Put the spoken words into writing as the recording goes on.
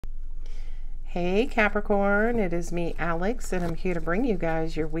Hey Capricorn, it is me Alex, and I'm here to bring you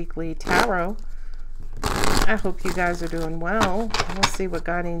guys your weekly tarot. I hope you guys are doing well. We'll see what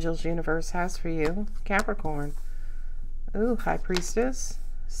God Angels Universe has for you. Capricorn. Ooh, High Priestess.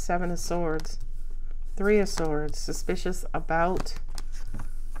 7 of Swords. 3 of Swords. Suspicious about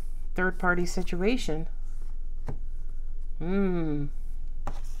third-party situation.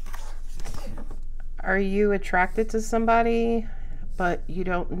 Are you attracted to somebody, but you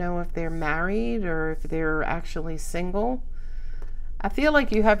don't know if they're married or if they're actually single? I feel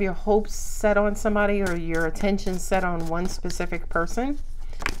like you have your hopes set on somebody or your attention set on one specific person,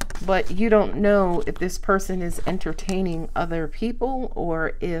 but you don't know if this person is entertaining other people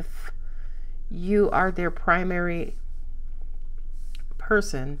or if you are their primary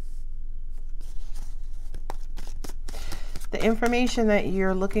person. The information that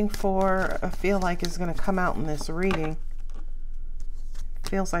you're looking for, I feel like, is going to come out in this reading.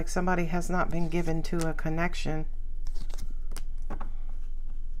 Feels like somebody has not been given to a connection.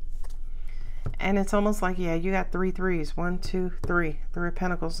 And it's almost like, yeah, you got 3 threes. 1, 2, 3. 3 of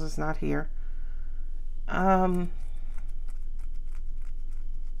Pentacles is not here. Kind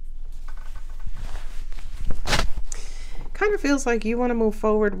of feels like you want to move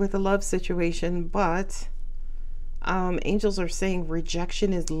forward with a love situation, but angels are saying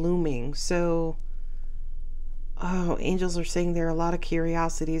rejection is looming. So, angels are saying there are a lot of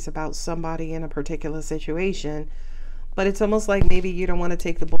curiosities about somebody in a particular situation, but it's almost like maybe you don't want to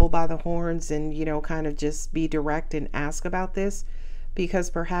take the bull by the horns and, you know, kind of just be direct and ask about this, because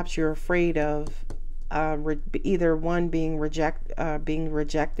perhaps you're afraid of either one, being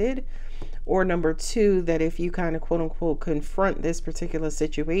rejected, or number 2, that if you kind of quote unquote confront this particular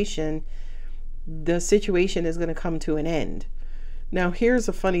situation, the situation is going to come to an end. Now, here's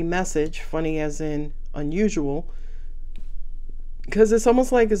a funny message, funny as in unusual, because it's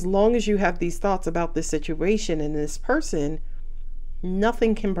almost like as long as you have these thoughts about this situation and this person,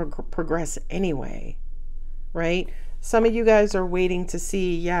 nothing can progress anyway, right? Some of you guys are waiting to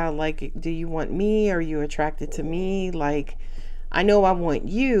see, yeah, like, do you want me? Are you attracted to me? Like, I know I want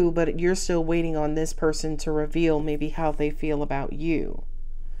you, but you're still waiting on this person to reveal maybe how they feel about you.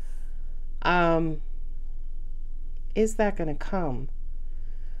 Is that going to come?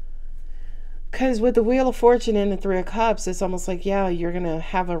 Because with the Wheel of Fortune and the 3 of Cups, it's almost like, yeah, you're going to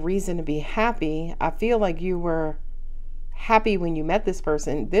have a reason to be happy. I feel like you were happy when you met this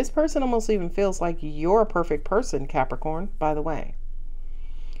person. This person almost even feels like you're a perfect person, Capricorn, by the way.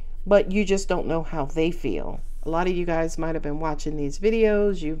 But you just don't know how they feel. A lot of you guys might have been watching these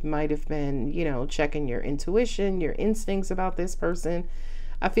videos. You might have been, you know, checking your intuition, your instincts about this person.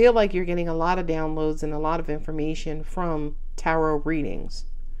 I feel like you're getting a lot of downloads and a lot of information from tarot readings.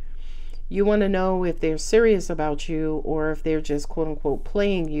 You want to know if they're serious about you or if they're just quote unquote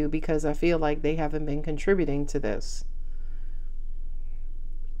playing you, because I feel like they haven't been contributing to this.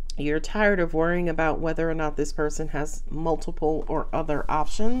 You're tired of worrying about whether or not this person has multiple or other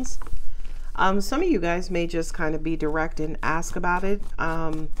options. Some of you guys may just kind of be direct and ask about it.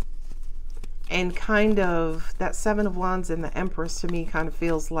 And kind of that 7 of Wands and the Empress to me kind of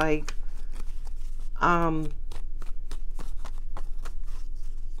feels like kind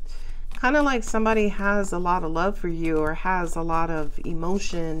of like somebody has a lot of love for you or has a lot of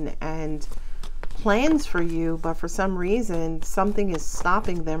emotion and plans for you, but for some reason something is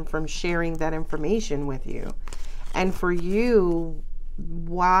stopping them from sharing that information with you. And for you,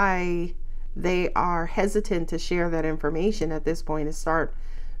 why they are hesitant to share that information at this point is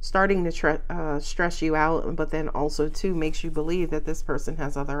starting to stress you out, but then also too makes you believe that this person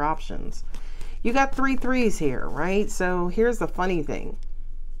has other options. You got 3 threes here, right? So here's the funny thing.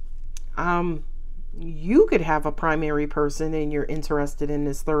 You could have a primary person and you're interested in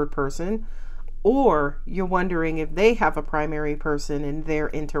this third person, or you're wondering if they have a primary person and they're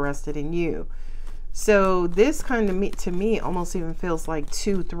interested in you. So this kind of to me almost even feels like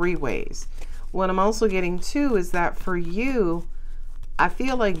 2 3-ways. What I'm also getting too is that for you, I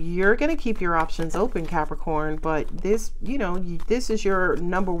feel like you're going to keep your options open, Capricorn, but this, you know, this is your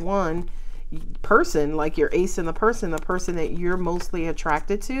number 1 person, like your ace in the person that you're mostly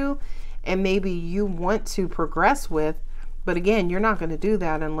attracted to, and maybe you want to progress with. But again, you're not going to do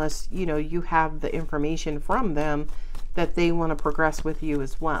that unless, you know, you have the information from them that they want to progress with you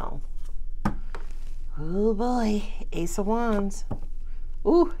as well. Oh boy, Ace of Wands.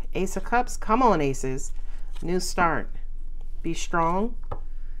 Ooh, Ace of Cups. Come on, aces. New start. Be strong.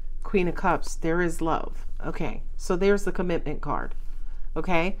 Queen of Cups. There is love. Okay, so there's the commitment card.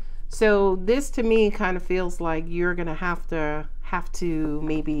 Okay, so this to me kind of feels like you're gonna have to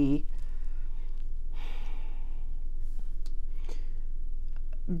maybe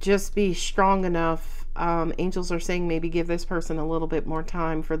just be strong enough. Angels are saying maybe give this person a little bit more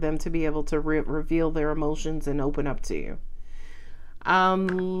time for them to be able to reveal their emotions and open up to you.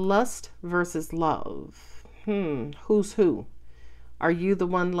 Lust versus love. Who's who? Are you the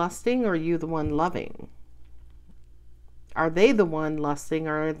one lusting, or are you the one loving? Are they the one lusting,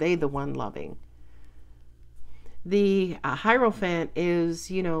 or are they the one loving? The Hierophant is,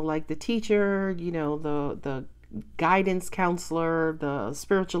 like the teacher, the guidance counselor, the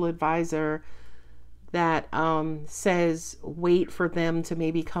spiritual advisor that says wait for them to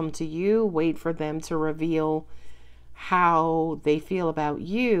maybe come to you, wait for them to reveal how they feel about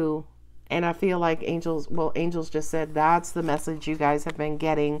you. And I feel like angels just said that's the message you guys have been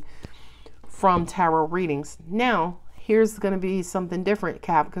getting from tarot readings. Now, here's going to be something different,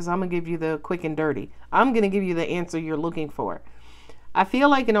 Cap, because I'm going to give you the quick and dirty. I'm going to give you the answer you're looking for. I feel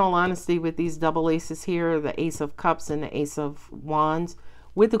like, in all honesty, with these double aces here, the Ace of Cups and the Ace of Wands,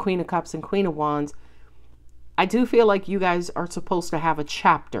 with the Queen of Cups and Queen of Wands, I do feel like you guys are supposed to have a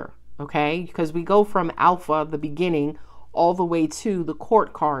chapter, okay? Because we go from Alpha, the beginning, all the way to the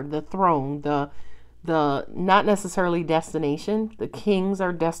Court card, the Throne, the not necessarily destination. The Kings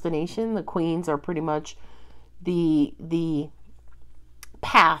are destination. The Queens are pretty much the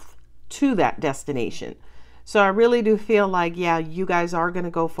path to that destination. So I really do feel like, yeah, you guys are going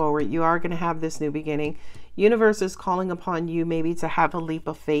to go forward. You are going to have this new beginning. Universe is calling upon you maybe to have a leap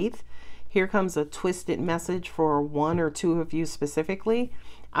of faith. Here comes a twisted message for one or two of you specifically.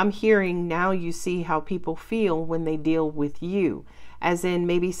 I'm hearing now you see how people feel when they deal with you. As in,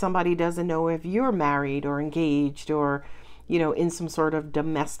 maybe somebody doesn't know if you're married or engaged or, in some sort of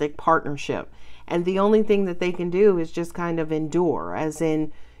domestic partnership. And the only thing that they can do is just kind of endure, as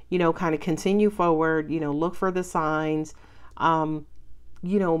in, kind of continue forward, look for the signs, kind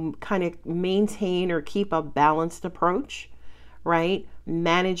of maintain or keep a balanced approach, right?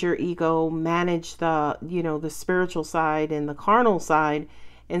 Manage your ego, manage the, the spiritual side and the carnal side,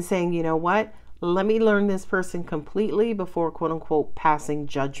 and saying, you know what, let me learn this person completely before, quote unquote, passing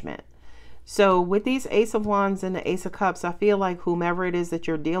judgment. So with these Ace of Wands and the Ace of Cups, I feel like whomever it is that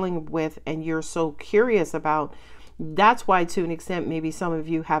you're dealing with and you're so curious about, that's why, to an extent, maybe some of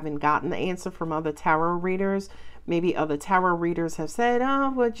you haven't gotten the answer from other tarot readers. Maybe other tarot readers have said,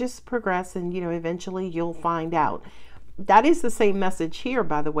 oh, well, just progress and, eventually you'll find out. That is the same message here,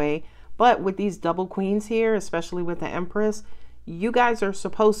 by the way. But with these double queens here, especially with the Empress, you guys are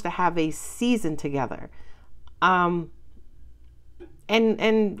supposed to have a season together. And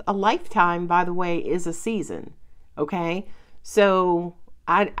a lifetime, by the way, is a season. Okay. So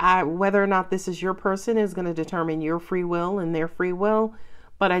I whether or not this is your person is going to determine your free will and their free will.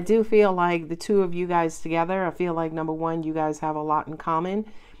 But I do feel like the two of you guys together, I feel like, number one, you guys have a lot in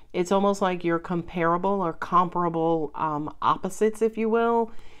common. It's almost like you're comparable or comparable opposites, if you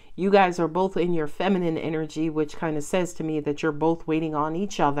will. You guys are both in your feminine energy, which kind of says to me that you're both waiting on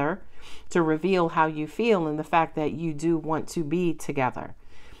each other to reveal how you feel and the fact that you do want to be together.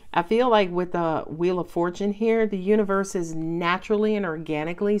 I feel like with the Wheel of Fortune here, the universe is naturally and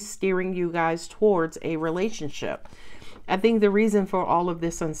organically steering you guys towards a relationship. I think the reason for all of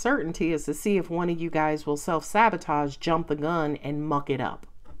this uncertainty is to see if one of you guys will self-sabotage, jump the gun, and muck it up.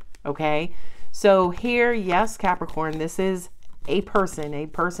 Okay? So here, yes, Capricorn, this is a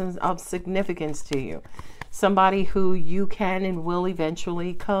person of significance to you. Somebody who you can and will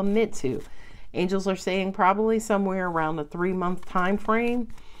eventually commit to. Angels are saying probably somewhere around a 3-month time frame.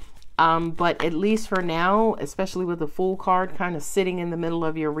 But at least for now, especially with the Fool card kind of sitting in the middle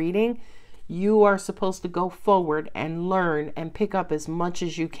of your reading, you are supposed to go forward and learn and pick up as much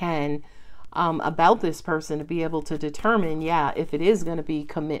as you can about this person to be able to determine, yeah, if it is going to be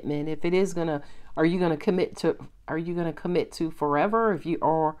commitment, if it is going to, are you going to commit to forever,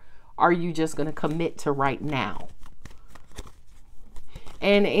 or are you just going to commit to right now?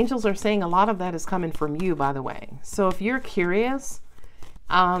 And angels are saying a lot of that is coming from you, by the way. So if you're curious,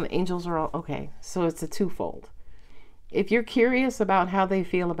 angels are okay. So it's a twofold. If you're curious about how they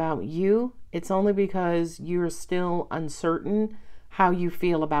feel about you, it's only because you're still uncertain how you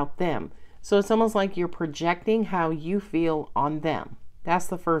feel about them. So it's almost like you're projecting how you feel on them. That's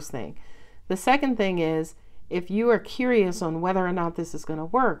the first thing. The second thing is, if you are curious on whether or not this is going to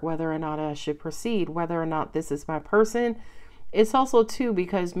work, whether or not I should proceed, whether or not this is my person, it's also too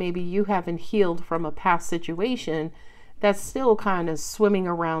because maybe you haven't healed from a past situation that's still kind of swimming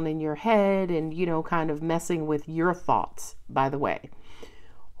around in your head and, you know, kind of messing with your thoughts, by the way.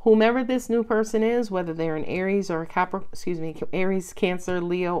 Whomever this new person is, whether they're an Aries or Aries, Cancer,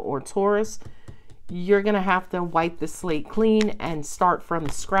 Leo, or Taurus, you're going to have to wipe the slate clean and start from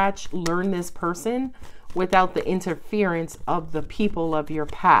scratch, learn this person without the interference of the people of your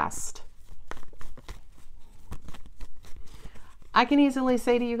past. I can easily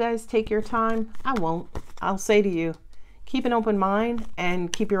say to you guys, take your time. I won't. I'll say to you, keep an open mind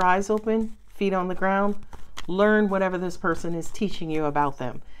and keep your eyes open, feet on the ground. Learn whatever this person is teaching you about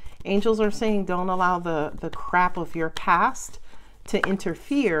them. Angels are saying don't allow the crap of your past to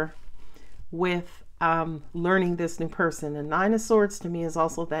interfere with learning this new person. And Nine of Swords to me is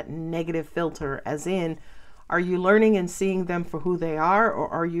also that negative filter, as in, are you learning and seeing them for who they are, or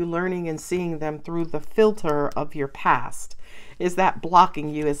are you learning and seeing them through the filter of your past? Is that blocking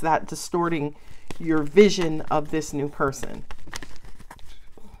you? Is that distorting your vision of this new person?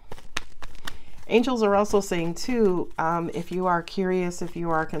 Angels are also saying too, if you are curious, if you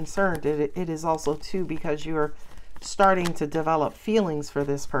are concerned, it is also too because you're starting to develop feelings for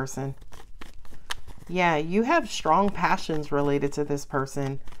this person. Yeah, you have strong passions related to this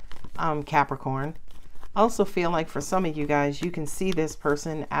person, Capricorn. I also feel like for some of you guys, you can see this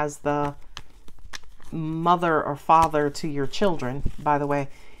person as the mother or father to your children, by the way.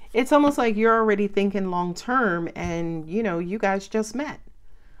 It's almost like you're already thinking long term and, you know, you guys just met.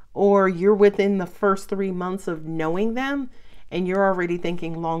 Or you're within the first 3 months of knowing them and you're already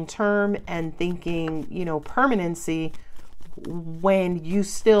thinking long term and thinking, you know, permanency, when you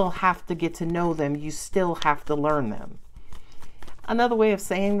still have to get to know them. You still have to learn them. Another way of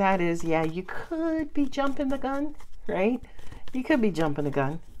saying that is, yeah, you could be jumping the gun, right? You could be jumping the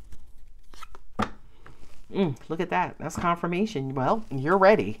gun. Look at that. That's confirmation. Well, you're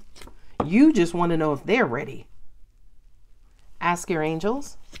ready. You just want to know if they're ready. Ask your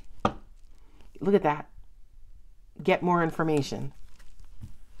angels. Look at that. Get more information.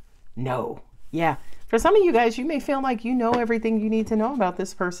 No. Yeah. For some of you guys, you may feel like you know everything you need to know about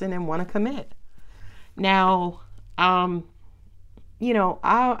this person and want to commit. Now, you know,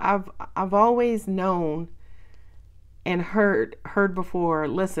 I've always known and heard before,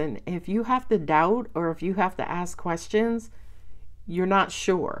 listen, if you have to doubt or if you have to ask questions, you're not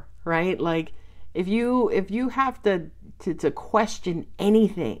sure, right? Like if you have to question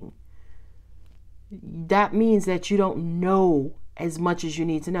anything, that means that you don't know as much as you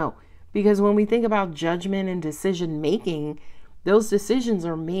need to know. Because when we think about judgment and decision making, those decisions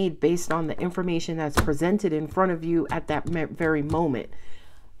are made based on the information that's presented in front of you at that very moment.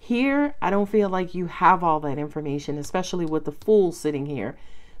 Here, I don't feel like you have all that information, especially with the Fool sitting here.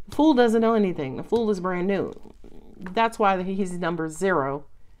 The Fool doesn't know anything. The Fool is brand new. That's why he's number 0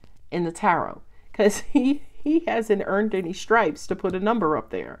 in the tarot, because he hasn't earned any stripes to put a number up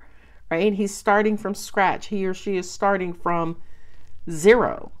there, right? He's starting from scratch. He or she is starting from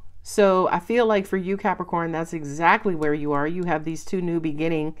 0. So I feel like for you, Capricorn, that's exactly where you are. You have these 2 new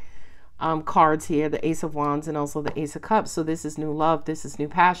beginning cards here, the Ace of Wands and also the Ace of Cups. So this is new love. This is new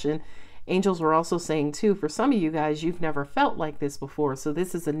passion. Angels were also saying too, for some of you guys, you've never felt like this before. So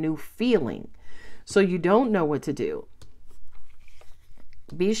this is a new feeling. So you don't know what to do.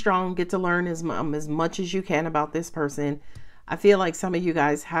 Be strong. Get to learn as much as you can about this person. I feel like some of you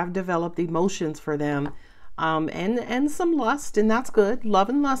guys have developed emotions for them. And some lust, and that's good. Love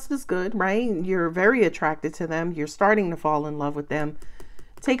and lust is good, right? You're very attracted to them. You're starting to fall in love with them.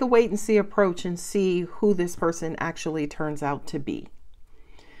 Take a wait and see approach and see who this person actually turns out to be.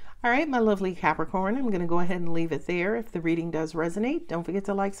 All right, my lovely Capricorn, I'm going to go ahead and leave it there. If the reading does resonate, don't forget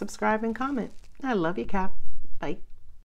to like, subscribe, and comment. I love you, Cap. Bye.